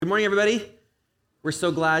Good morning, everybody. We're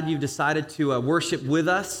so glad you've decided to worship with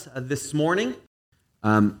us this morning.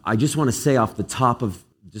 I just want to say off the top of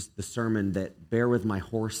just the sermon that bear with my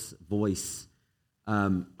hoarse voice.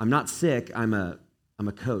 I'm not sick. I'm a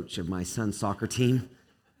coach of my son's soccer team,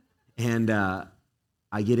 and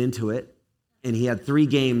I get into it. And he had 3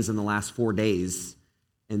 games in the last 4 days,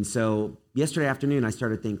 and so yesterday afternoon I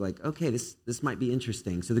started to think like, okay, this might be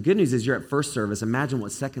interesting. So the good news is you're at first service. Imagine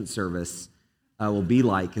what second service will be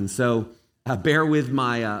like, and so bear with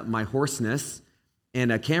my hoarseness.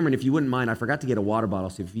 And Cameron, if you wouldn't mind, I forgot to get a water bottle,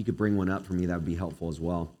 so if you could bring one up for me, that would be helpful as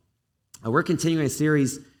well. We're continuing a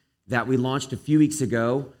series that we launched a few weeks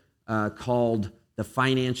ago called The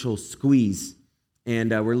Financial Squeeze. And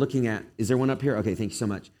we're looking at, is there one up here? Okay, thank you so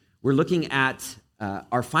much. We're looking at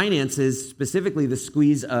our finances, specifically the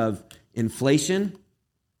squeeze of inflation,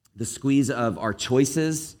 the squeeze of our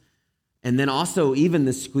choices, and then also even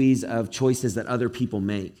the squeeze of choices that other people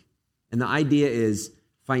make. And the idea is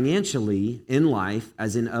financially in life,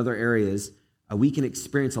 as in other areas, we can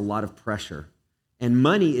experience a lot of pressure. And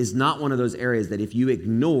money is not one of those areas that if you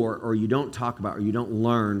ignore or you don't talk about or you don't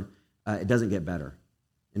learn, it doesn't get better.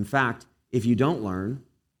 In fact, if you don't learn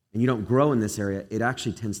and you don't grow in this area, it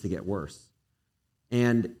actually tends to get worse.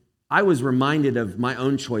 And I was reminded of my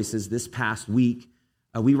own choices this past week.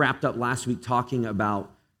 We wrapped up last week talking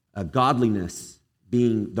about godliness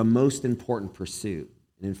being the most important pursuit.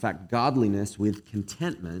 And in fact, godliness with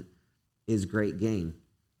contentment is great gain.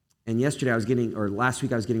 And last week I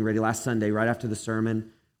was getting ready, last Sunday, right after the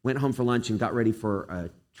sermon, went home for lunch and got ready for a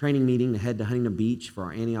training meeting to head to Huntington Beach for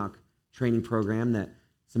our Antioch training program that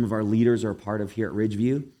some of our leaders are a part of here at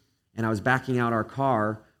Ridgeview. And I was backing out our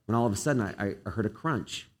car when all of a sudden I heard a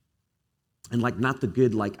crunch. And like not the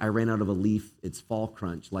good, like I ran out of a leaf, it's fall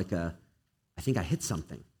crunch, like I think I hit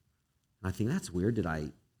something. And I think, that's weird. Did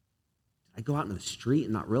I go out into the street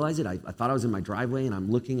and not realize it? I thought I was in my driveway, and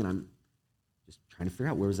I'm looking, and I'm just trying to figure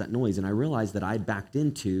out where was that noise. And I realized that I had backed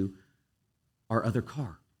into our other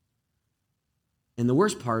car. And the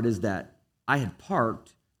worst part is that I had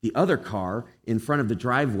parked the other car in front of the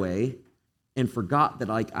driveway and forgot that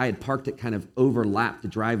I had parked it kind of overlapped the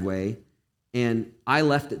driveway, and I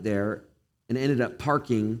left it there and ended up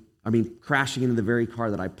crashing into the very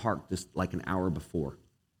car that I parked just like an hour before.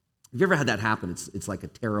 Have you ever had that happen? It's like a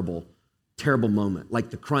terrible, terrible moment. Like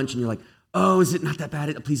the crunch, and you're like, oh, is it not that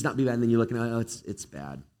bad? Please not be bad. And then you're looking, oh, it's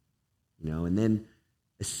bad. And then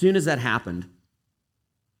as soon as that happened,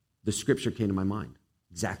 the scripture came to my mind.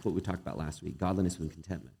 Exactly what we talked about last week, godliness with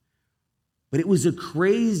contentment. But it was a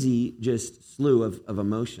crazy just slew of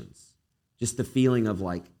emotions. Just the feeling of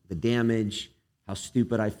like the damage, how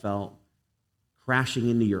stupid I felt, crashing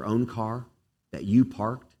into your own car that you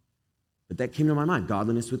parked. But that came to my mind,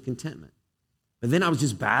 godliness with contentment. But then I was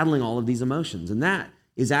just battling all of these emotions, and that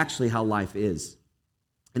is actually how life is.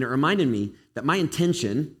 And it reminded me that my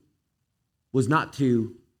intention was not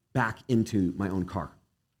to back into my own car.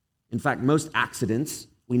 In fact, most accidents,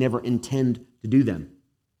 we never intend to do them.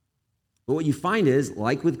 But what you find is,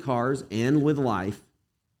 like with cars and with life,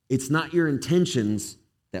 it's not your intentions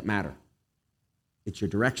that matter. It's your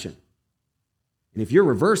direction. And if you're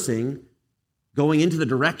reversing, going into the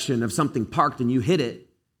direction of something parked and you hit it,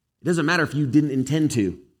 it doesn't matter if you didn't intend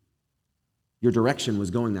to. Your direction was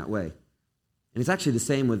going that way. And it's actually the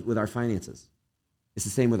same with our finances. It's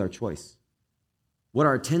the same with our choice. What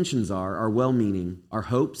our intentions are, our well-meaning, our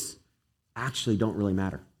hopes, actually don't really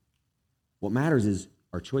matter. What matters is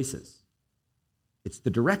our choices. It's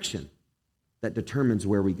the direction that determines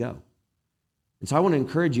where we go. And so I want to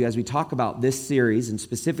encourage you as we talk about this series, and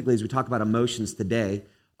specifically as we talk about emotions today,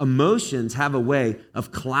 emotions have a way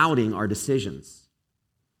of clouding our decisions.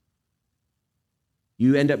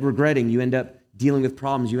 You end up regretting, you end up dealing with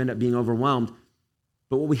problems, you end up being overwhelmed.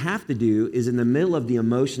 But what we have to do is in the middle of the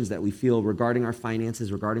emotions that we feel regarding our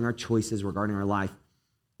finances, regarding our choices, regarding our life,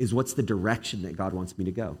 is what's the direction that God wants me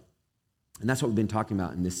to go? And that's what we've been talking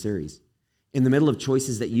about in this series. In the middle of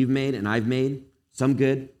choices that you've made and I've made, some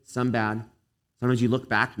good, some bad. Sometimes you look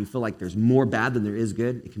back and you feel like there's more bad than there is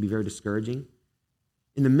good. It can be very discouraging.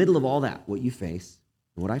 In the middle of all that, what you face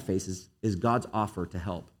and what I face is God's offer to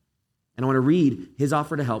help. And I want to read his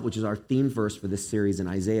offer to help, which is our theme verse for this series in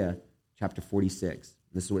Isaiah chapter 46.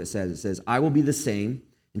 This is what it says. It says, I will be the same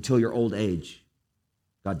until your old age.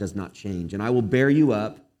 God does not change. And I will bear you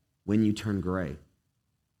up when you turn gray.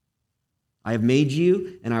 I have made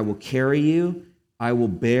you, and I will carry you. I will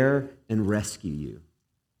bear and rescue you.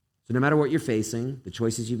 So no matter what you're facing, the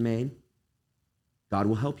choices you've made, God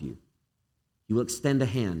will help you. He will extend a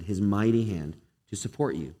hand, his mighty hand, to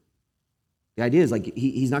support you. The idea is like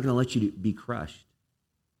he's not going to let you be crushed.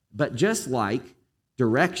 But just like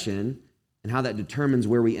direction and how that determines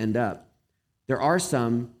where we end up, there are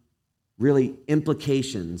some really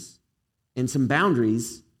implications and some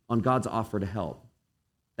boundaries on God's offer to help.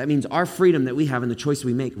 That means our freedom that we have and the choice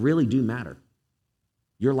we make really do matter.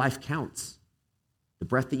 Your life counts. The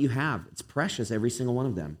breath that you have, it's precious, every single one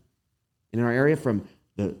of them. And in our area, from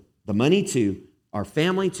the money to our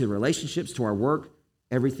family, to relationships, to our work,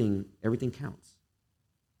 everything counts.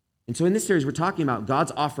 And so in this series, we're talking about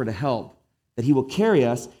God's offer to help, that he will carry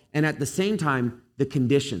us, and at the same time, the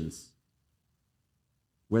conditions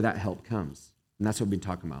where that help comes. And that's what we've been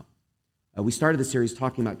talking about. We started the series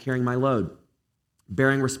talking about carrying my load,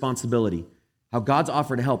 bearing responsibility, how God's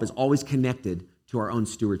offer to help is always connected to our own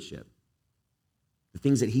stewardship. The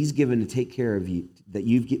things that he's given to take care of you, that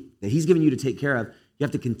he's given you to take care of, you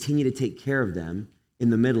have to continue to take care of them in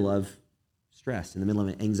the middle of stress, in the middle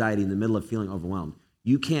of anxiety, in the middle of feeling overwhelmed.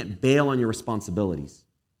 You can't bail on your responsibilities.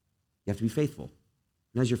 You have to be faithful.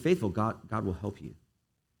 And as you're faithful, God will help you.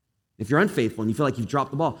 If you're unfaithful and you feel like you've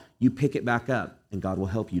dropped the ball, you pick it back up, and God will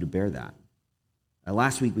help you to bear that.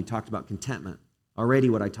 Last week, we talked about contentment. Already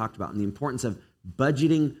what I talked about, and the importance of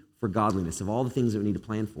budgeting for godliness, of all the things that we need to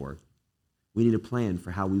plan for. We need to plan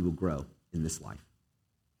for how we will grow in this life.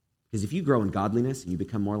 Because if you grow in godliness and you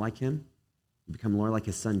become more like him, you become more like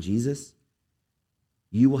his son Jesus,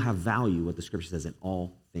 you will have value, what the scripture says, in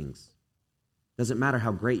all things. It doesn't matter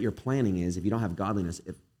how great your planning is, if you don't have godliness,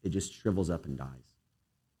 it just shrivels up and dies.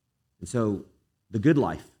 And so the good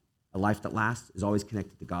life, a life that lasts, is always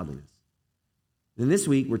connected to godliness. And this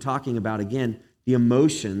week, we're talking about, again, the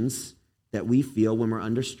emotions that we feel when we're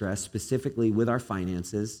under stress, specifically with our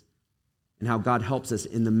finances, and how God helps us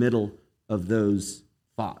in the middle of those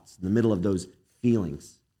thoughts, in the middle of those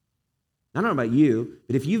feelings. I don't know about you,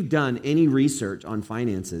 but if you've done any research on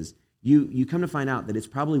finances, you come to find out that it's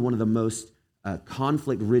probably one of the most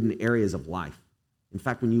conflict-ridden areas of life. In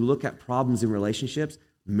fact, when you look at problems in relationships,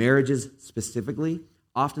 marriages specifically,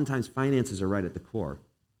 oftentimes finances are right at the core.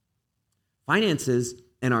 Finances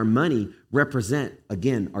and our money represent,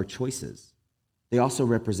 again, our choices. They also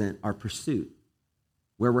represent our pursuit,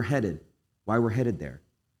 where we're headed, why we're headed there.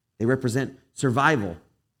 They represent survival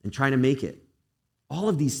and trying to make it. All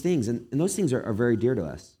of these things, and those things are very dear to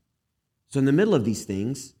us. So in the middle of these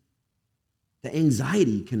things, the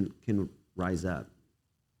anxiety can rise up.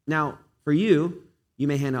 Now, for you, you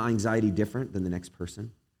may handle anxiety different than the next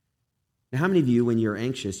person. Now, how many of you, when you're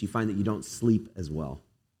anxious, you find that you don't sleep as well?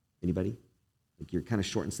 Anybody? Like you're kind of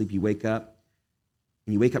short in sleep. You wake up,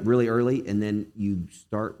 and you wake up really early, and then you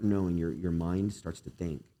start knowing your mind starts to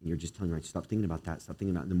think. And you're just telling your mind, stop thinking about that, stop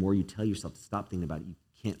thinking about it. And the more you tell yourself to stop thinking about it, you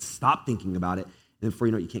can't stop thinking about it. And then before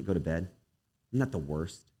you know it, you can't go to bed. Isn't that the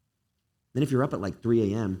worst? Then if you're up at like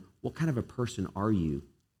 3 a.m., what kind of a person are you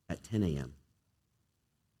at 10 a.m.?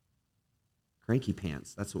 Cranky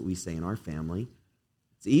pants, that's what we say in our family.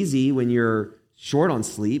 It's easy when you're short on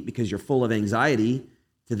sleep because you're full of anxiety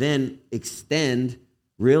to then extend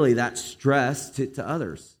really that stress to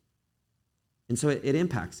others. And so it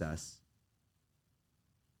impacts us.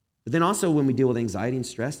 But then also when we deal with anxiety and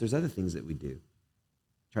stress, there's other things that we do.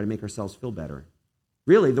 Try to make ourselves feel better.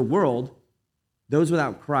 Really, the world, those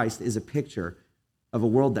without Christ, is a picture of a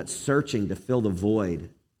world that's searching to fill the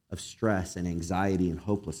void of stress and anxiety and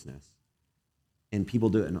hopelessness. And people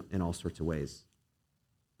do it in all sorts of ways.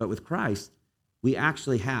 But with Christ, we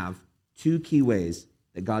actually have two key ways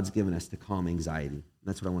that God's given us to calm anxiety. And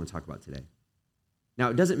that's what I want to talk about today. Now,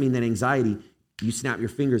 it doesn't mean that anxiety, you snap your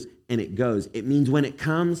fingers and it goes. It means when it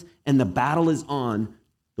comes and the battle is on,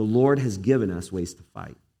 the Lord has given us ways to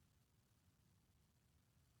fight.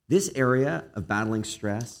 This area of battling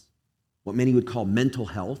stress, what many would call mental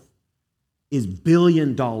health, is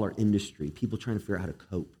billion-dollar industry, people trying to figure out how to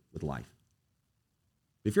cope with life.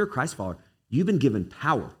 But if you're a Christ follower, you've been given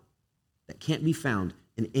power that can't be found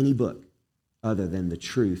in any book other than the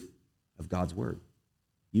truth of God's word.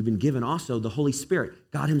 You've been given also the Holy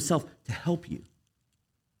Spirit, God himself, to help you.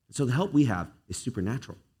 So the help we have is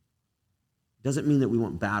supernatural. It doesn't mean that we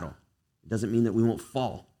won't battle. It doesn't mean that we won't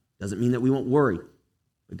fall. It doesn't mean that we won't worry.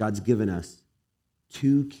 But God's given us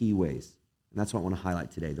two key ways. And that's what I want to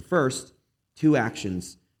highlight today. The first, two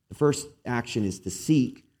actions. The first action is to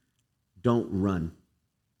seek, don't run.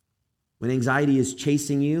 When anxiety is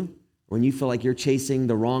chasing you, when you feel like you're chasing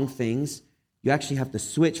the wrong things, you actually have to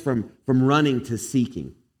switch from running to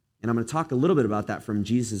seeking. And I'm going to talk a little bit about that from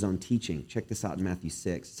Jesus' own teaching. Check this out in Matthew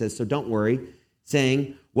 6. It says, so don't worry,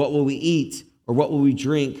 saying, what will we eat, or what will we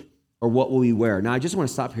drink, or what will we wear? Now, I just want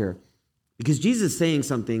to stop here, because Jesus is saying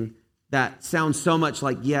something that sounds so much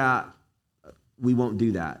like, yeah, we won't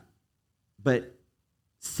do that. But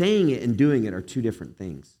saying it and doing it are two different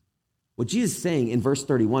things. What Jesus is saying in verse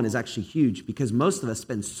 31 is actually huge because most of us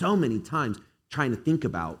spend so many times trying to think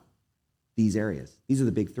about these areas. These are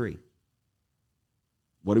the big three.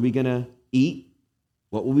 What are we going to eat?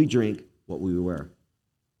 What will we drink? What will we wear?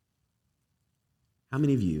 How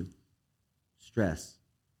many of you stress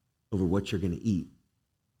over what you're going to eat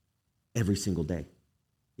every single day?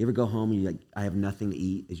 You ever go home and you're like, I have nothing to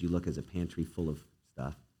eat, as you look as a pantry full of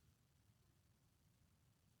stuff?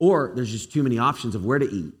 Or there's just too many options of where to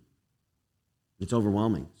eat. It's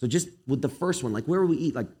overwhelming. So just with the first one, like where will we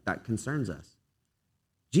eat, like that concerns us.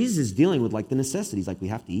 Jesus is dealing with like the necessities, like we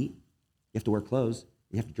have to eat, you have to wear clothes,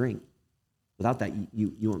 you have to drink. Without that,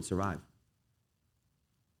 you won't survive.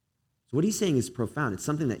 So what he's saying is profound. It's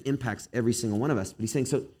something that impacts every single one of us. But he's saying,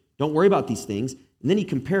 so don't worry about these things. And then he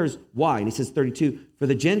compares why. And he says, 32, for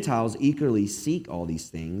the Gentiles eagerly seek all these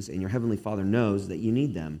things, and your heavenly Father knows that you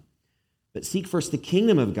need them. But seek first the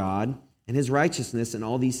kingdom of God and his righteousness, and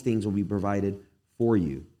all these things will be provided for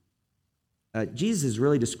you. Jesus is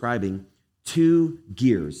really describing two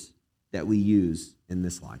gears that we use in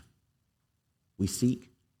this life. We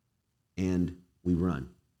seek and we run.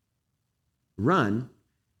 Run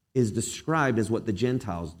is described as what the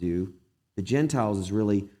Gentiles do. The Gentiles is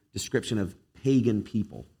really description of pagan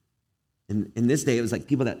people. And in this day, it was like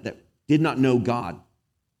people that did not know God.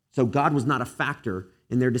 So God was not a factor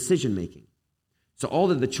in their decision making. So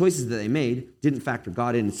all of the choices that they made didn't factor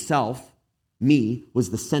God in itself. Me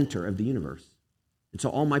was the center of the universe. And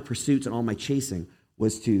so all my pursuits and all my chasing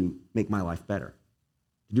was to make my life better,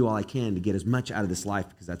 to do all I can to get as much out of this life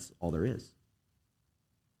because that's all there is.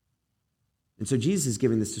 And so Jesus is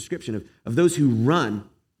giving this description of those who run,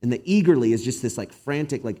 and the eagerly is just this like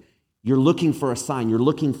frantic, like you're looking for a sign, you're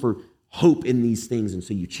looking for hope in these things, and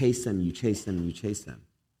so you chase them, you chase them, and you chase them.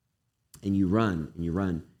 And you run, and you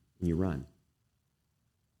run, and you run.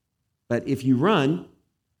 But if you run,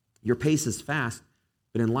 your pace is fast,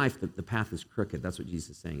 but in life, the path is crooked. That's what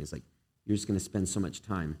Jesus is saying. It's like you're just going to spend so much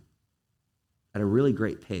time at a really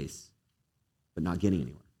great pace, but not getting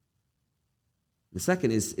anywhere. The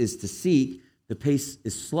second is to seek. The pace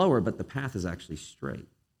is slower, but the path is actually straight,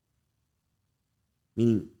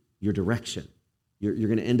 meaning your direction. You're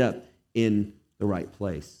going to end up in the right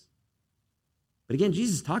place. But again,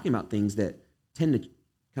 Jesus is talking about things that tend to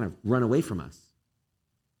kind of run away from us.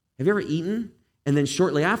 Have you ever eaten, and then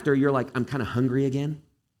shortly after, you're like, I'm kind of hungry again?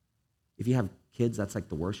 If you have kids, that's like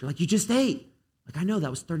the worst. You're like, you just ate. Like, I know, that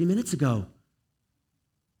was 30 minutes ago.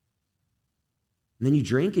 And then you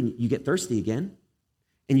drink, and you get thirsty again.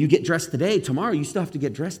 And you get dressed today. Tomorrow, you still have to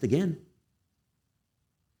get dressed again.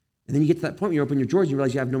 And then you get to that point where you open your drawers and you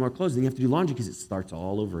realize you have no more clothes. Then you have to do laundry because it starts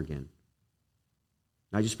all over again.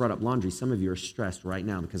 I just brought up laundry. Some of you are stressed right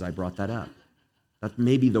now because I brought that up. That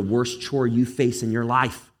may be the worst chore you face in your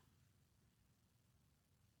life.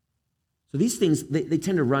 So these things, they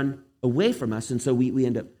tend to run away from us, and so we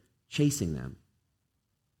end up chasing them.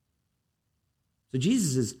 So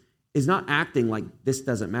Jesus is not acting like this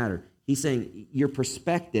doesn't matter. He's saying your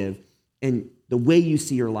perspective and the way you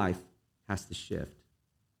see your life has to shift.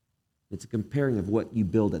 It's a comparing of what you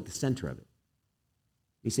build at the center of it.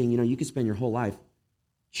 He's saying, you could spend your whole life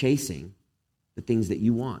chasing the things that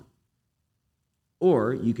you want.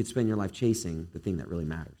 Or you could spend your life chasing the thing that really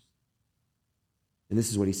matters. And this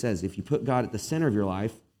is what he says. If you put God at the center of your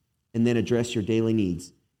life and then address your daily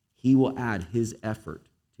needs, he will add his effort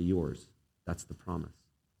to yours. That's the promise.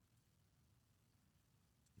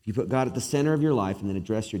 If you put God at the center of your life and then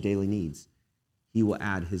address your daily needs, he will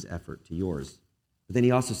add his effort to yours. But then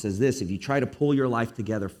he also says this, if you try to pull your life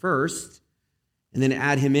together first and then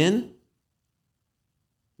add him in,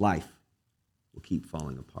 life will keep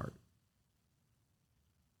falling apart.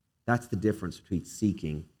 That's the difference between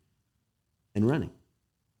seeking and running.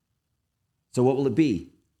 So what will it be?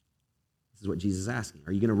 This is what Jesus is asking.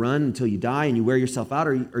 Are you going to run until you die and you wear yourself out,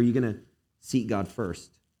 or are you going to seek God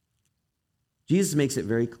first? Jesus makes it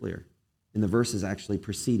very clear in the verses actually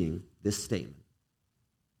preceding this statement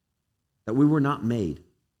that we were not made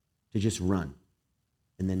to just run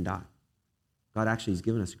and then die. God actually has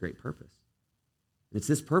given us a great purpose. And it's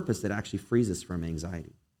this purpose that actually frees us from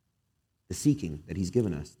anxiety, the seeking that he's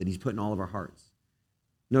given us, that he's put in all of our hearts.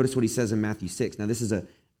 Notice what he says in Matthew 6. Now, this is an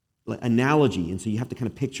analogy, and so you have to kind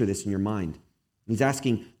of picture this in your mind. He's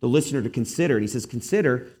asking the listener to consider, and he says,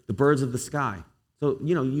 consider the birds of the sky. So,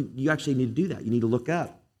 you actually need to do that. You need to look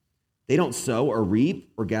up. They don't sow or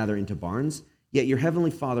reap or gather into barns, yet your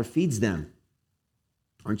heavenly Father feeds them.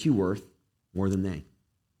 Aren't you worth more than they?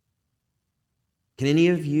 Can any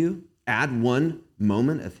of you add one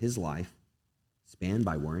moment of his life spanned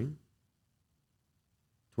by worrying?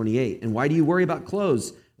 28, and why do you worry about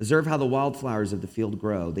clothes? Observe how the wildflowers of the field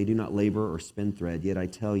grow. They do not labor or spin thread, yet I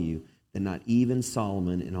tell you that not even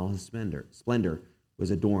Solomon in all his splendor was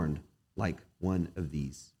adorned like one of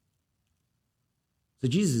these. So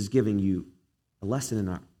Jesus is giving you a lesson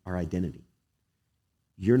in our identity.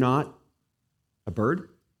 You're not a bird.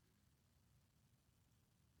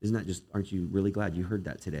 Aren't you really glad you heard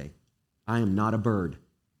that today? I am not a bird.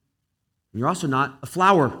 And you're also not a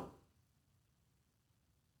flower.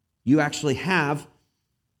 You actually have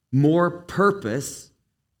more purpose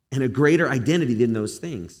and a greater identity than those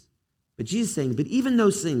things. But Jesus is saying, but even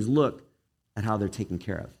those things, look at how they're taken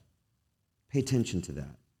care of. Pay attention to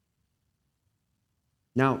that.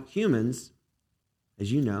 Now, humans,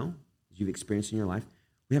 as you know, as you've experienced in your life,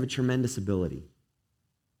 we have a tremendous ability.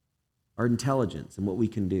 Our intelligence and what we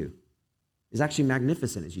can do is actually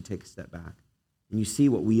magnificent as you take a step back and you see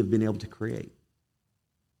what we have been able to create.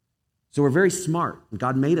 So we're very smart, and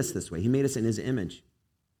God made us this way. He made us in his image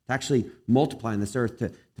to actually multiply on this earth,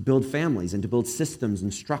 to build families and to build systems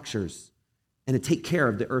and structures and to take care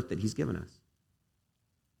of the earth that he's given us.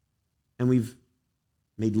 And we've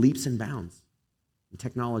made leaps and bounds in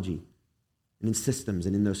technology and in systems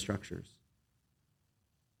and in those structures.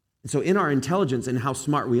 And so in our intelligence and how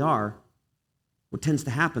smart we are, what tends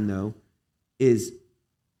to happen, though, is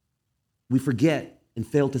we forget and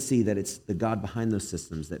fail to see that it's the God behind those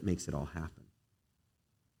systems that makes it all happen.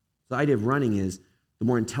 So the idea of running is the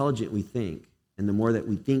more intelligent we think, and the more that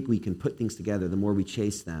we think we can put things together, the more we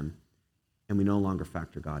chase them, and we no longer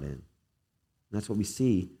factor God in. And that's what we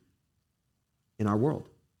see in our world.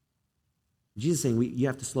 Jesus is saying you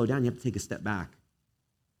have to slow down, you have to take a step back.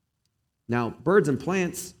 Now, birds and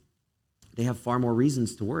plants, they have far more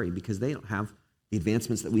reasons to worry because they don't have the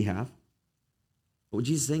advancements that we have. But what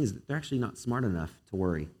Jesus is saying is that they're actually not smart enough to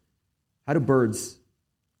worry. How do birds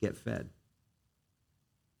get fed?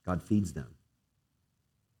 God feeds them.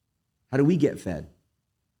 How do we get fed?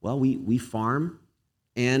 Well, we farm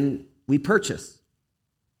and we purchase.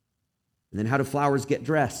 And then how do flowers get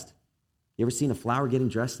dressed? You ever seen a flower getting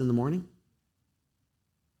dressed in the morning?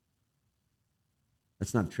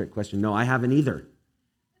 That's not a trick question. No, I haven't either.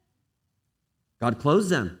 God clothes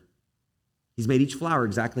them. He's made each flower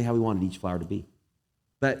exactly how he wanted each flower to be.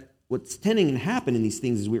 But what's tending to happen in these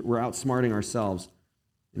things is we're outsmarting ourselves.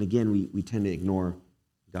 And again, we tend to ignore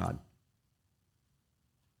God.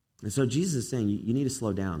 And so Jesus is saying you need to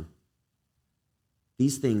slow down.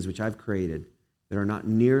 These things which I've created that are not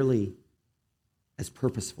nearly as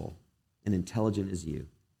purposeful and intelligent as you,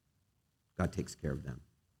 God takes care of them.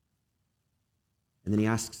 And then he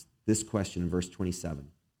asks this question in verse 27.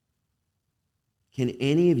 Can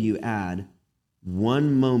any of you add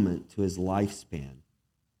one moment to his lifespan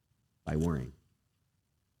by worrying?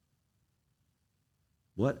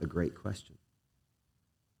 What a great question.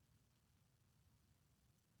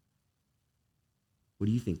 What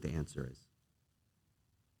do you think the answer is?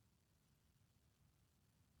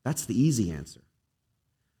 That's the easy answer.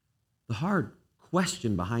 The hard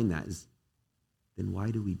question behind that is, then why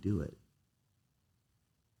do we do it?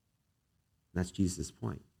 And that's Jesus'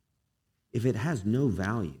 point. If it has no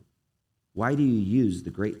value, why do you use the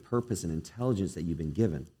great purpose and intelligence that you've been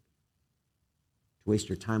given to waste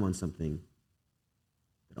your time on something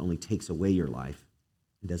that only takes away your life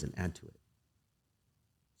and doesn't add to it?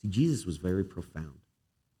 See, Jesus was very profound.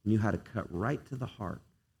 He knew how to cut right to the heart.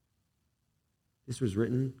 This was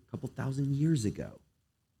written a couple thousand years ago.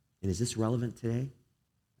 And is this relevant today?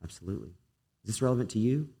 Absolutely. Is this relevant to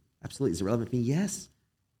you? Absolutely. Is it relevant to me? Yes.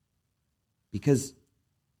 Because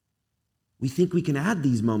we think we can add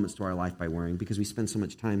these moments to our life by worrying because we spend so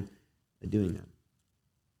much time doing that.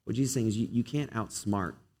 What Jesus is saying is you can't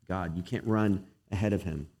outsmart God. You can't run ahead of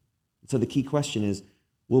him. So the key question is,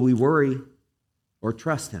 will we worry or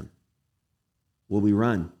trust him? Will we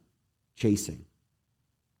run chasing?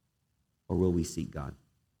 Or will we seek God?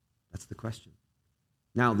 That's the question.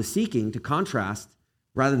 Now, the seeking, to contrast,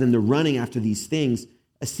 rather than the running after these things,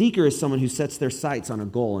 a seeker is someone who sets their sights on a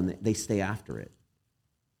goal and they stay after it.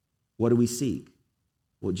 What do we seek?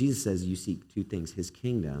 Well, Jesus says you seek two things, his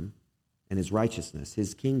kingdom and his righteousness.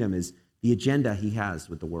 His kingdom is the agenda he has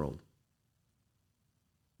with the world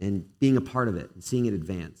and being a part of it and seeing it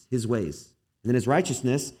advance, his ways. And then his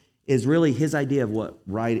righteousness is really his idea of what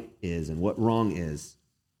right is and what wrong is.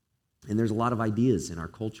 And there's a lot of ideas in our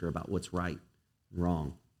culture about what's right and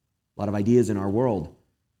wrong. A lot of ideas in our world.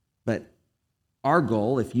 But our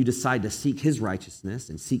goal, if you decide to seek his righteousness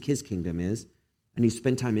and seek his kingdom is, and you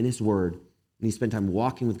spend time in his word, and you spend time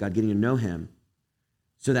walking with God, getting to know him,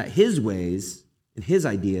 so that his ways and his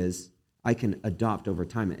ideas I can adopt over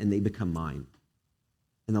time, and they become mine.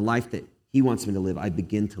 And the life that he wants me to live, I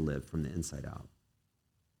begin to live from the inside out.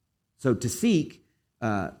 So to seek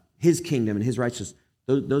his kingdom and his righteousness,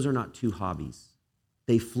 those are not two hobbies.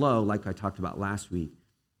 They flow, like I talked about last week,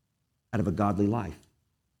 out of a godly life,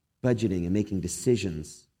 budgeting and making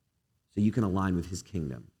decisions so you can align with his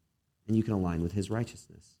kingdom and you can align with his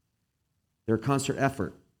righteousness. They're a constant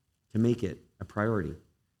effort to make it a priority.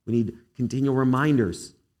 We need continual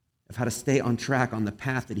reminders of how to stay on track on the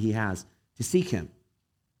path that he has to seek him.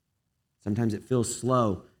 Sometimes it feels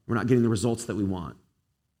slow. We're not getting the results that we want.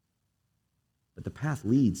 But the path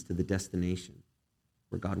leads to the destination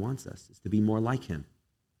where God wants us, is to be more like him.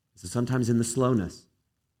 So sometimes in the slowness,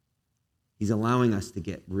 he's allowing us to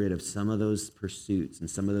get rid of some of those pursuits and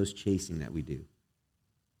some of those chasing that we do. And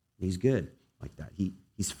he's good like that.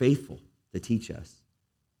 He's faithful to teach us.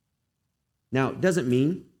 Now, it doesn't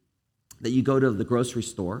mean that you go to the grocery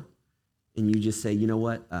store and you just say, you know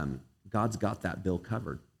what, God's got that bill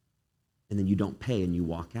covered. And then you don't pay and you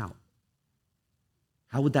walk out.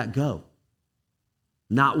 How would that go?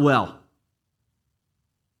 Not well.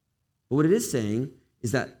 But what it is saying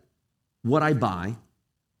is that what I buy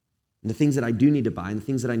and the things that I do need to buy and the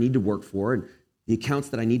things that I need to work for and the accounts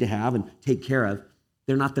that I need to have and take care of,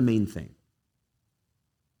 they're not the main thing.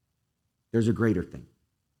 There's a greater thing.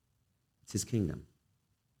 It's his kingdom.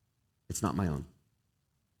 It's not my own.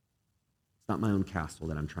 It's not my own castle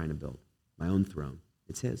that I'm trying to build, my own throne.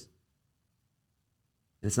 It's his.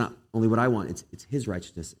 And it's not only what I want, it's his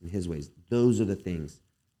righteousness and his ways. Those are the things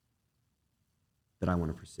that I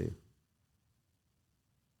want to pursue.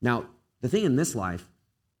 Now, the thing in this life,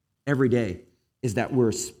 every day, is that we're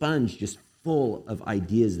a sponge just full of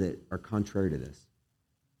ideas that are contrary to this.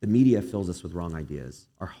 The media fills us with wrong ideas.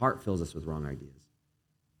 Our heart fills us with wrong ideas.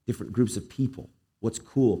 Different groups of people, what's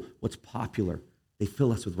cool, what's popular, they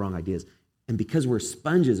fill us with wrong ideas. And because we're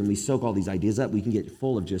sponges and we soak all these ideas up, we can get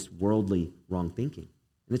full of just worldly wrong thinking.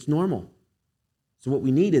 And it's normal. So what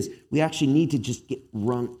we need is, we actually need to just get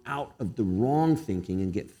wrung out of the wrong thinking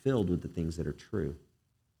and get filled with the things that are true.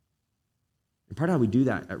 And part of how we do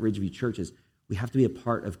that at Ridgeview Church is we have to be a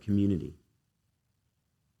part of community.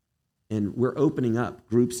 And we're opening up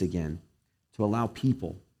groups again to allow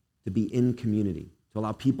people to be in community, to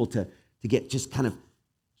allow people to get just kind of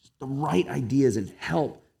just the right ideas and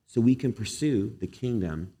help so we can pursue the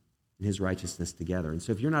kingdom and his righteousness together. And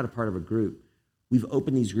so if you're not a part of a group, we've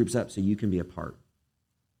opened these groups up so you can be a part,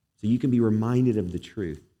 so you can be reminded of the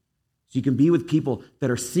truth, so you can be with people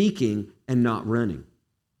that are seeking and not running.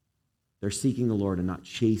 They're seeking the Lord and not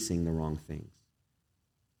chasing the wrong things.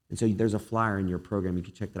 And so there's a flyer in your program. You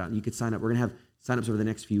can check that out. And you could sign up. We're going to have sign-ups over the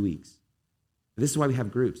next few weeks. But this is why we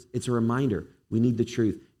have groups. It's a reminder. We need the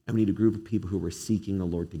truth, and we need a group of people who we're seeking the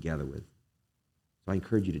Lord together with. So I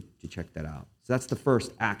encourage you to check that out. So that's the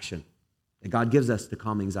first action that God gives us to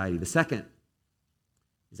calm anxiety. The second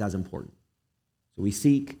is as important. So we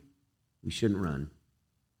seek, we shouldn't run.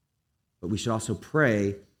 But we should also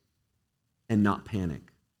pray and not panic.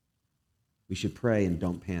 We should pray and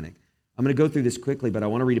don't panic. I'm going to go through this quickly, but I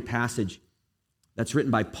want to read a passage that's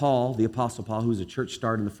written by Paul, the Apostle Paul, who was a church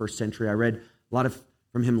start in the first century. I read a lot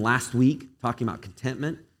from him last week, talking about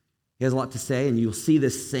contentment. He has a lot to say, and you'll see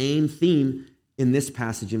this same theme in this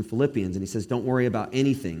passage in Philippians. And he says, don't worry about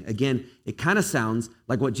anything. Again, it kind of sounds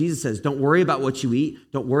like what Jesus says. Don't worry about what you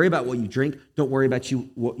eat. Don't worry about what you drink. Don't worry about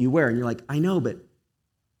what you wear. And you're like, I know, but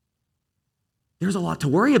there's a lot to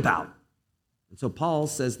worry about. And so Paul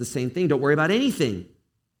says the same thing. Don't worry about anything.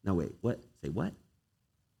 Now wait, what? Say what? It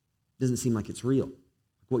doesn't seem like it's real.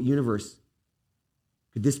 What universe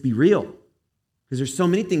could this be real? Because there's so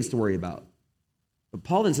many things to worry about. But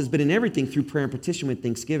Paul then says, but in everything, through prayer and petition with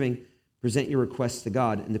thanksgiving, present your requests to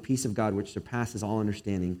God, and the peace of God, which surpasses all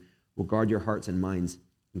understanding, will guard your hearts and minds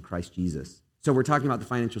in Christ Jesus. So we're talking about the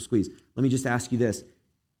financial squeeze. Let me just ask you this.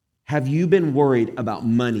 Have you been worried about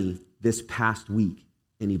money this past week?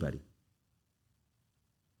 Anybody?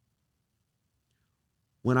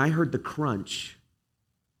 When I heard the crunch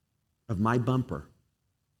of my bumper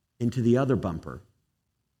into the other bumper,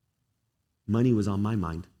 money was on my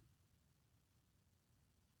mind.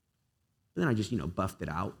 But then I just, buffed it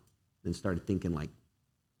out and started thinking like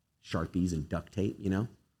Sharpies and duct tape,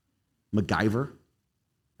 MacGyver.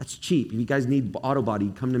 That's cheap. If you guys need auto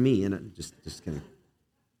body, come to me. And just kidding.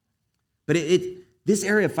 But this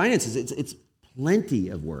area of finances, it's plenty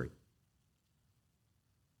of worry.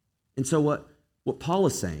 And so what Paul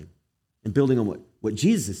is saying, and building on what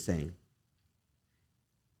Jesus is saying,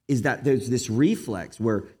 is that there's this reflex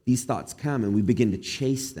where these thoughts come and we begin to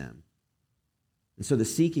chase them. And so the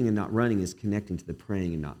seeking and not running is connecting to the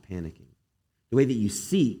praying and not panicking. The way that you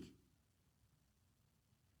seek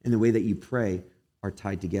and the way that you pray are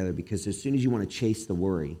tied together, because as soon as you want to chase the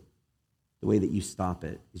worry, the way that you stop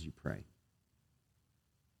it is you pray.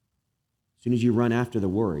 As soon as you run after the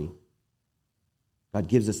worry, God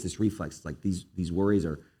gives us this reflex. It's like these worries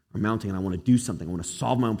are mounting, and I want to do something. I want to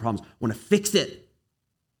solve my own problems. I want to fix it.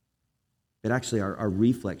 But actually, our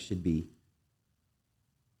reflex should be,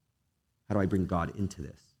 how do I bring God into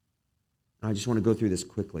this? And I just want to go through this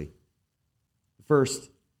quickly. First,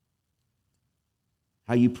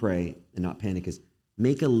 how you pray and not panic is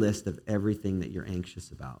make a list of everything that you're anxious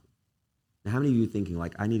about. Now, how many of you are thinking,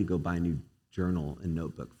 like, I need to go buy a new journal and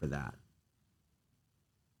notebook for that?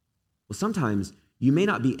 Well, sometimes you may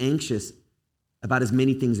not be anxious about as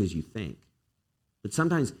many things as you think, but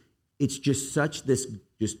sometimes it's just such this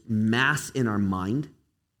just mass in our mind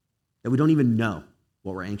that we don't even know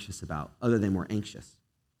what we're anxious about other than we're anxious.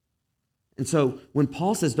 And so when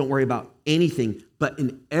Paul says don't worry about anything, but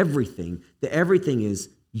in everything, the everything is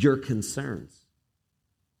your concerns.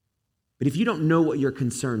 But if you don't know what your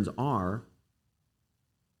concerns are,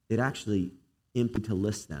 it actually empty to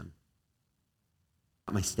list them.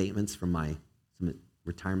 My statements from some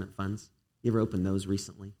retirement funds. You ever opened those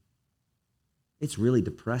recently? It's really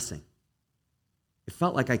depressing. It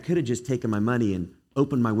felt like I could have just taken my money and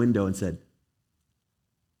opened my window and said,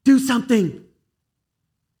 do something.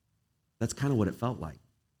 That's kind of what it felt like.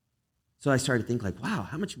 So I started to think like, wow,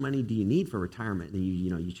 how much money do you need for retirement? And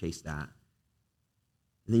you chase that.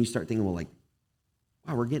 And then you start thinking, well, like,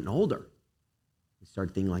 wow, we're getting older. You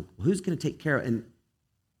start thinking like, well, who's going to take care of it? And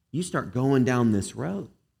you start going down this road.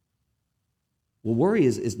 Well, worry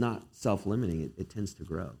is not self-limiting. It tends to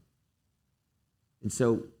grow. And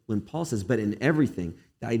so when Paul says, but in everything,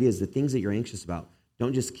 the idea is the things that you're anxious about,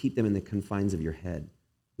 don't just keep them in the confines of your head.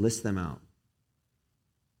 List them out.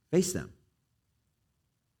 Face them.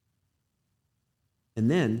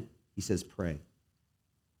 And then he says, pray.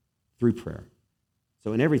 Through prayer.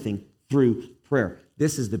 So in everything, through prayer.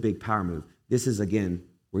 This is the big power move. This is, again,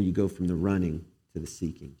 where you go from the running to the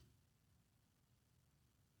seeking.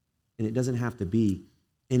 And it doesn't have to be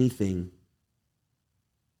anything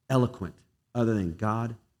eloquent other than,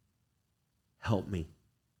 God, help me.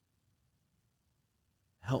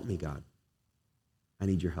 Help me, God. I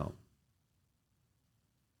need your help.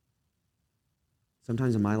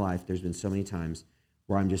 Sometimes in my life, there's been so many times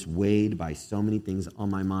where I'm just weighed by so many things on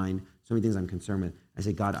my mind, so many things I'm concerned with. I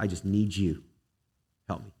say, God, I just need you.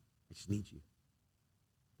 Help me. I just need you.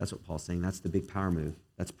 That's what Paul's saying. That's the big power move.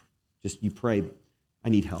 That's just, you pray, I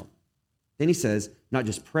need help. Then he says, not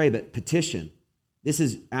just pray, but petition. This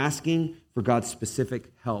is asking for God's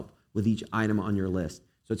specific help with each item on your list.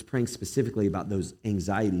 So it's praying specifically about those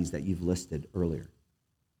anxieties that you've listed earlier.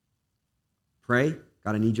 Pray,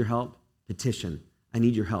 God, I need your help. Petition, I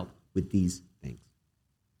need your help with these things.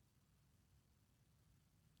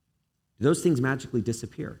 Do those things magically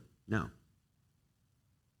disappear? No.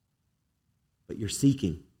 But you're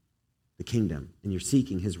seeking the kingdom and you're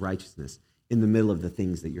seeking his righteousness in the middle of the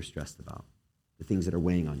things that you're stressed about, the things that are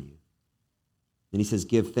weighing on you. And he says,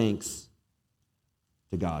 give thanks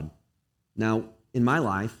to God. Now, in my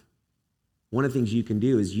life, one of the things you can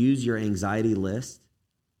do is use your anxiety list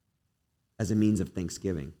as a means of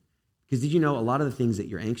thanksgiving. Because did you know a lot of the things that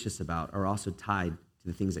you're anxious about are also tied to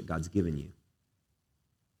the things that God's given you?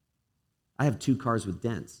 I have 2 cars with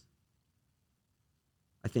dents.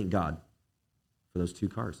 I thank God for those 2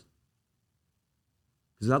 cars.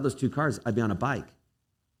 Because without those 2 cars, I'd be on a bike,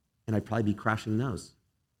 and I'd probably be crashing those.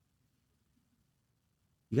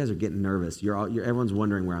 You guys are getting nervous. Everyone's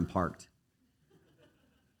wondering where I'm parked.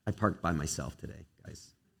 I parked by myself today,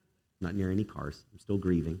 guys. Not near any cars. I'm still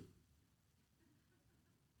grieving.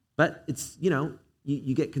 But it's,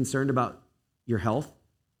 you get concerned about your health.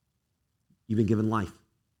 You've been given life.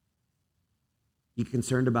 You get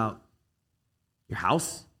concerned about your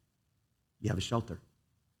house. You have a shelter.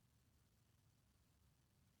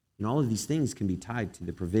 And all of these things can be tied to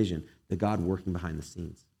the provision, the God working behind the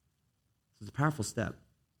scenes. So it's a powerful step.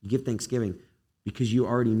 You give thanksgiving because you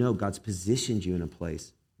already know God's positioned you in a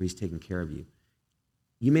place where he's taking care of you.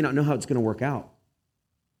 You may not know how it's going to work out.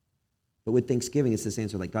 But with thanksgiving, it's this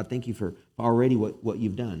answer like, God, thank you for already what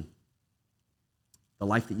you've done. The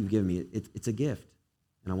life that you've given me, it's a gift.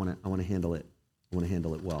 And I want to handle it. I want to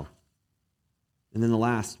handle it well. And then the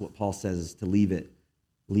last, what Paul says is to leave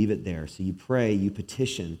it there. So you pray, you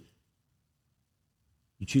petition,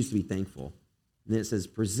 you choose to be thankful. And then it says,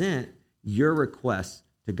 present your requests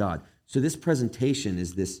to God. So this presentation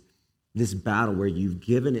is this battle where you've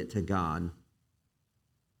given it to God.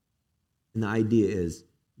 And the idea is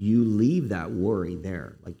you leave that worry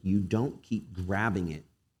there. Like you don't keep grabbing it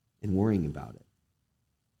and worrying about it.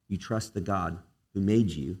 You trust the God who made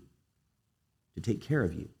you to take care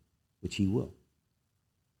of you, which he will.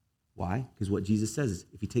 Why? Because what Jesus says is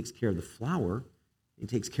if he takes care of the flower, he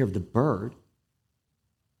takes care of the bird,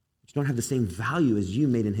 which don't have the same value as you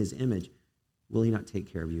made in his image, will he not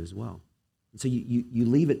take care of you as well? And so you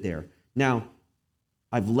leave it there. Now,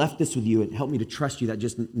 I've left this with you and helped me to trust you. That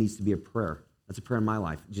just needs to be a prayer. That's a prayer in my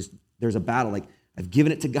life. Just there's a battle. Like I've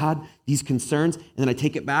given it to God, these concerns, and then I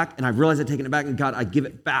take it back, and I realize I've taken it back, and God, I give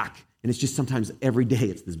it back. And it's just sometimes every day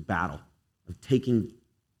it's this battle of taking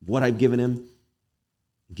what I've given him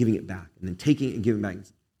and giving it back, and then taking it and giving it back.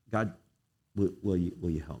 God, will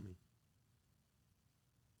you help me?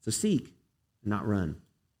 So seek, not run.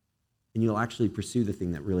 And you'll actually pursue the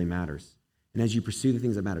thing that really matters. And as you pursue the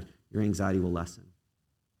things that matter, your anxiety will lessen.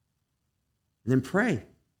 And then pray,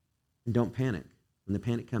 and don't panic. When the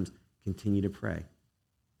panic comes, continue to pray. And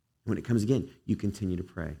when it comes again, you continue to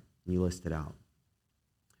pray, and you list it out.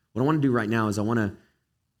 What I want to do right now is I want to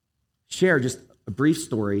share just a brief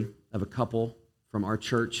story of a couple from our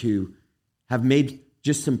church who have made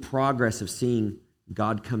just some progress of seeing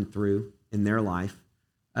God come through in their life,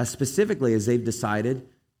 specifically as they've decided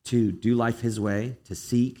to do life his way, to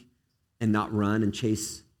seek and not run and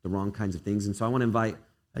chase the wrong kinds of things. And so I want to invite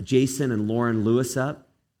Jason and Lauren Lewis up,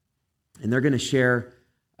 and they're going to share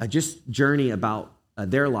just journey about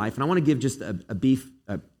their life. And I want to give just a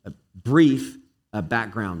brief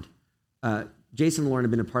background. Jason and Lauren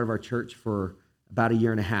have been a part of our church for about a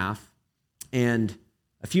year and a half. And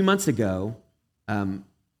a few months ago,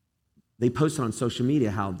 they posted on social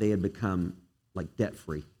media how they had become like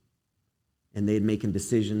debt-free. And they had making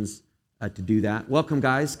decisions to do that. Welcome,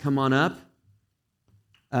 guys. Come on up.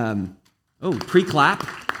 Pre-clap.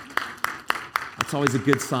 That's always a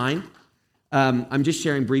good sign. I'm just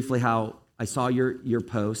sharing briefly how I saw your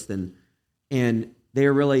post, and they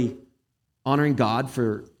are really honoring God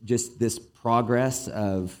for just this progress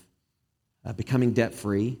of becoming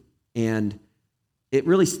debt-free. And it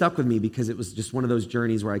really stuck with me because it was just one of those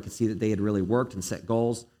journeys where I could see that they had really worked and set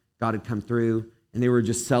goals. God had come through, and they were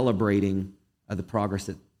just celebrating the progress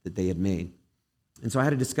that they had made. And so I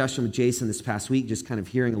had a discussion with Jason this past week, just kind of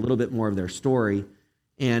hearing a little bit more of their story.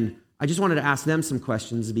 And I just wanted to ask them some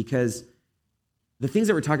questions because the things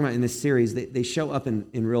that we're talking about in this series, they show up in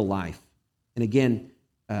real life. And again,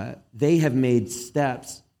 they have made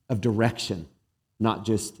steps of direction, not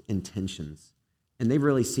just intentions. And they've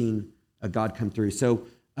really seen God come through. So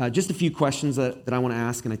just a few questions that I want to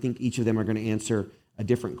ask, and I think each of them are going to answer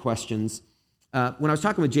different questions. When I was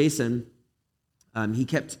talking with Jason, he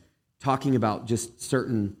kept talking about just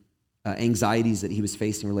certain anxieties that he was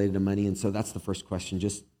facing related to money. And so that's the first question.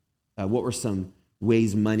 Just what were some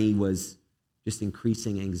ways money was just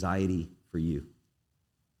increasing anxiety for you?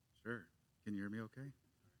 Sure. Can you hear me okay?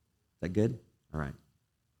 Is that good? All right.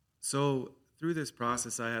 So through this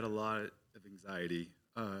process, I had a lot of anxiety.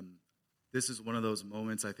 This is one of those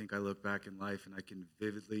moments I think I look back in life and I can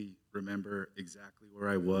vividly remember exactly where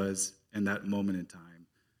I was in that moment in time.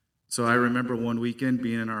 So I remember one weekend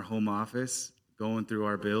being in our home office, going through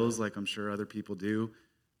our bills like I'm sure other people do,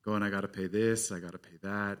 going, I got to pay this, I got to pay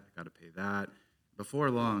that, I got to pay that. Before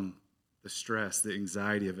long, the stress, the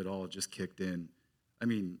anxiety of it all just kicked in. I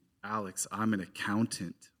mean, Alex, I'm an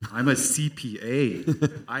accountant. I'm a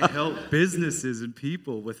CPA. I help businesses and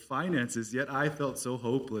people with finances, yet I felt so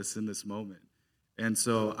hopeless in this moment. And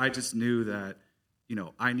so I just knew that,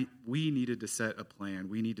 we needed to set a plan.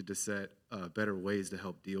 We needed to set better ways to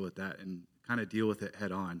help deal with that and kind of deal with it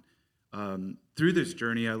head on. Through this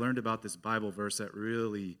journey, I learned about this Bible verse that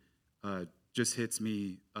really just hits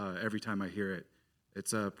me every time I hear it.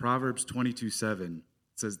 It's Proverbs 22:7. It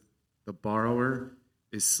says, the borrower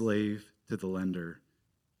is slave to the lender.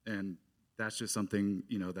 And that's just something,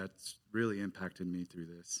 that's really impacted me through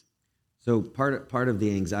this. So part of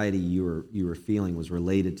the anxiety you were feeling was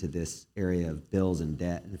related to this area of bills and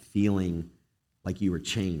debt and feeling like you were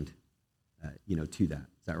chained, to that.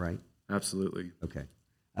 Is that right? Absolutely. Okay.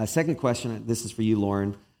 Second question. This is for you,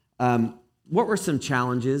 Lauren. What were some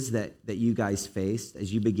challenges that you guys faced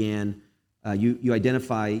as you began? You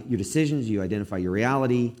identify your decisions, you identify your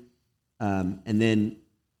reality, and then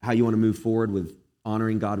how you want to move forward with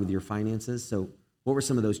honoring God with your finances. So, what were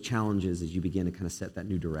some of those challenges as you began to kind of set that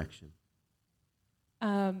new direction?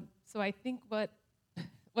 So I think what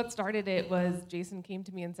started it was Jason came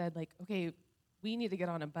to me and said, like, okay, we need to get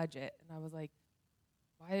on a budget. And I was like,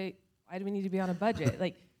 why do we need to be on a budget?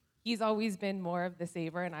 Like, he's always been more of the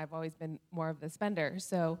saver and I've always been more of the spender.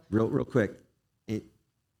 So real quick,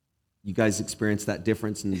 you guys experienced that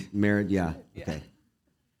difference in marriage? Yeah. Okay.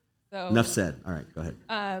 So enough said. All right, go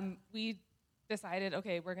ahead. We decided,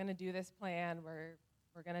 okay, we're going to do this plan. We're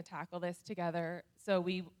going to tackle this together. So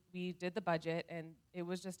we did the budget, and it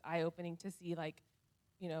was just eye-opening to see, like,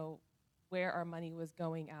 where our money was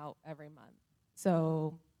going out every month.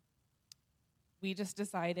 So we just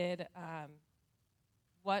decided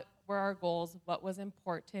what were our goals, what was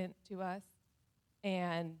important to us,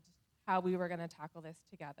 and how we were going to tackle this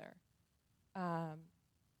together. I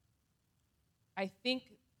think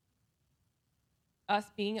us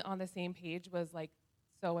being on the same page was like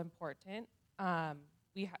so important.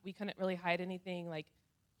 We couldn't really hide anything. Like,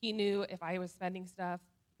 he knew if I was spending stuff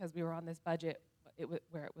because we were on this budget,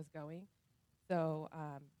 where it was going. So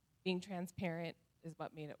being transparent is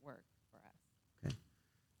what made it work for us. Okay.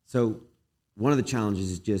 So one of the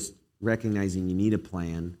challenges is just recognizing you need a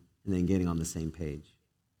plan and then getting on the same page.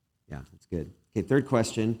 Yeah, that's good. Okay, third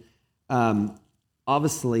question.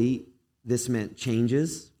 Obviously, this meant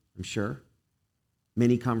changes, I'm sure.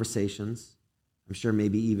 Many conversations. I'm sure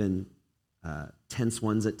maybe even tense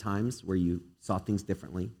ones at times where you saw things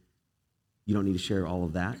differently. You don't need to share all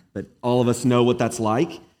of that, but all of us know what that's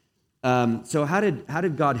like. So how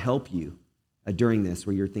did God help you during this,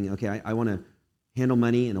 where you're thinking, okay, I want to handle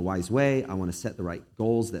money in a wise way. I want to set the right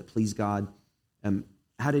goals that please God.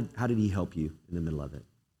 How did He help you in the middle of it?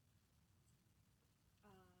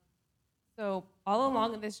 So all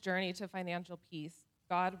along in this journey to financial peace,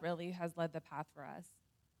 God really has led the path for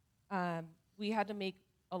us. We had to make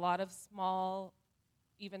a lot of small,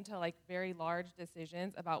 even to like very large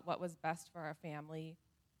decisions about what was best for our family,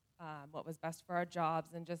 what was best for our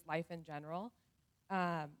jobs, and just life in general.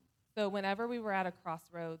 So whenever we were at a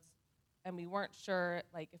crossroads and we weren't sure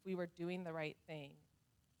like if we were doing the right thing,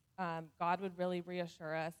 God would really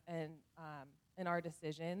reassure us in our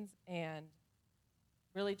decisions and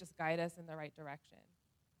really just guide us in the right direction.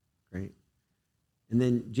 Great. And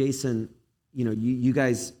then Jason, you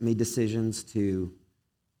guys made decisions to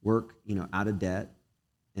work, out of debt.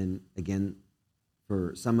 And again,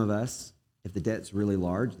 for some of us, if the debt's really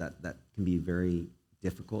large, that can be very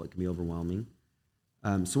difficult. It can be overwhelming.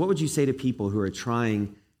 So what would you say to people who are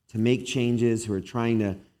trying to make changes, who are trying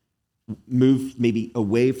to move maybe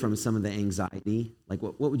away from some of the anxiety? Like,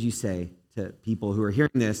 what would you say to people who are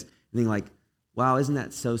hearing this and thinking like, wow, isn't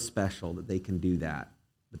that so special that they can do that,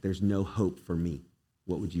 but there's no hope for me?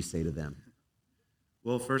 What would you say to them?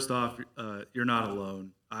 Well, first off, you're not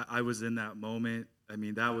alone. I was in that moment. I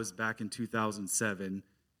mean, that was back in 2007,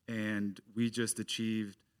 and we just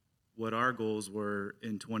achieved what our goals were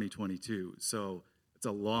in 2022. So it's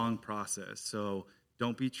a long process. So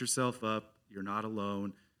don't beat yourself up. You're not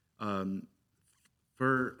alone.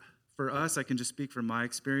 For us, I can just speak from my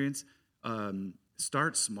experience.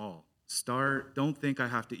 Start small. Don't think I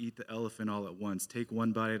have to eat the elephant all at once. Take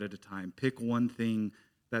one bite at a time. Pick one thing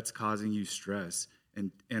that's causing you stress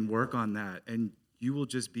and work on that. And you will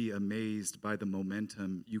just be amazed by the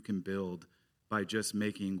momentum you can build by just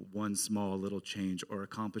making one small little change or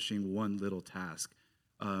accomplishing one little task.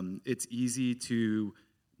 It's easy to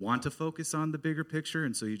want to focus on the bigger picture,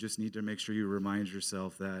 and so you just need to make sure you remind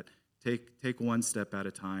yourself that take one step at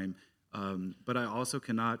a time. But I also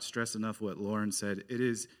cannot stress enough what Lauren said.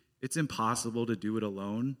 It's impossible to do it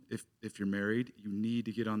alone. If you're married, you need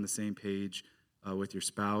to get on the same page with your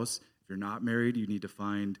spouse. If you're not married, you need to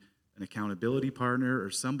find an accountability partner or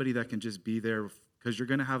somebody that can just be there, because you're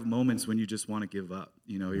going to have moments when you just want to give up.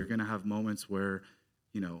 You're going to have moments where,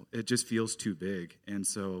 it just feels too big. And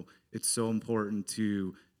so it's so important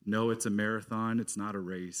to know it's a marathon. It's not a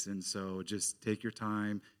race. And so just take your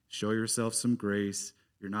time, show yourself some grace.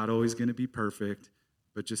 You're not always going to be perfect,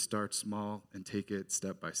 but just start small and take it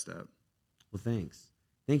step by step. Well, thanks.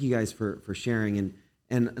 Thank you guys for sharing.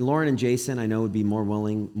 And Lauren and Jason, I know, would be more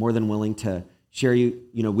than willing to share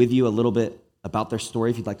with you a little bit about their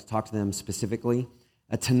story if you'd like to talk to them specifically.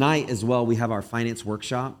 Tonight as well, we have our finance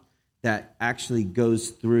workshop that actually goes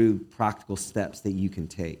through practical steps that you can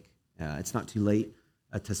take. It's not too late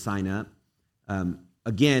to sign up.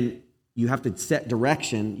 Again, you have to set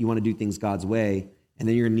direction. You want to do things God's way, and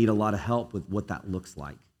then you're going to need a lot of help with what that looks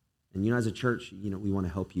like. And as a church, we want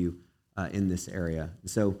to help you in this area.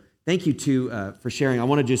 So thank you too for sharing. I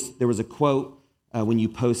want to there was a quote when you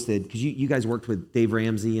posted, because you guys worked with Dave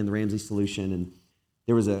Ramsey and the Ramsey Solution, and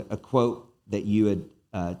there was a quote that you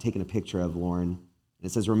had taken a picture of, Lauren. And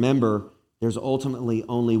it says, "Remember, there's ultimately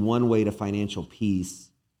only one way to financial peace,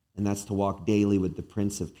 and that's to walk daily with the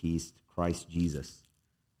Prince of Peace, Christ Jesus."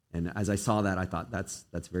 And as I saw that, I thought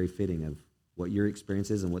that's very fitting of what your experience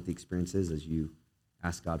is and what the experience is as you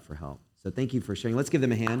ask God for help. So thank you for sharing. Let's give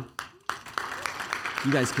them a hand.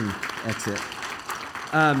 You guys can exit.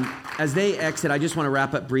 As they exit, I just want to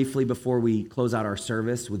wrap up briefly before we close out our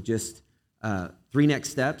service with just 3 next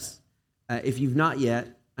steps. If you've not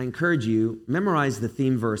yet, I encourage you, memorize the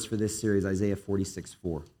theme verse for this series, Isaiah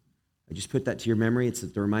 46:4. I just put that to your memory. It's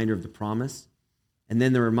the reminder of the promise. And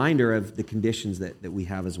then the reminder of the conditions that we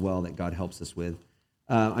have as well that God helps us with.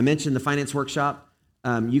 I mentioned the finance workshop.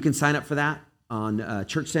 You can sign up for that on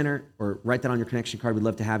Church Center or write that on your connection card. We'd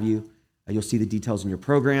love to have you. You'll see the details in your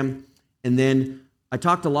program. And then I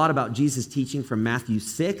talked a lot about Jesus' teaching from Matthew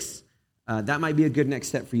 6. That might be a good next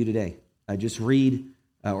step for you today. Just read,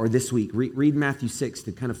 or this week, read Matthew 6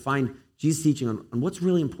 to kind of find Jesus' teaching on what's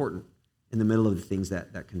really important in the middle of the things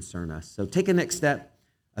that concern us. So take a next step,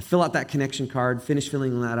 fill out that connection card, finish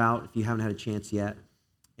filling that out if you haven't had a chance yet.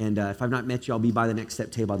 And if I've not met you, I'll be by the next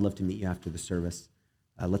step table. I'd love to meet you after the service.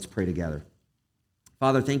 Let's pray together.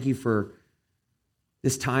 Father, thank you for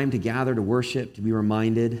this time to gather, to worship, to be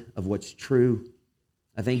reminded of what's true.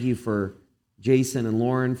 I thank you for Jason and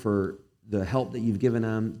Lauren, for the help that you've given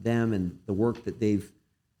them and the work that they've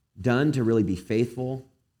done to really be faithful.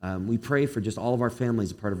 We pray for just all of our families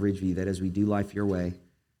a part of Ridgeview, that as we do life your way,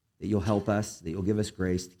 that you'll help us, that you'll give us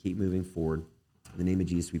grace to keep moving forward. In the name of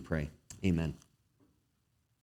Jesus we pray. Amen.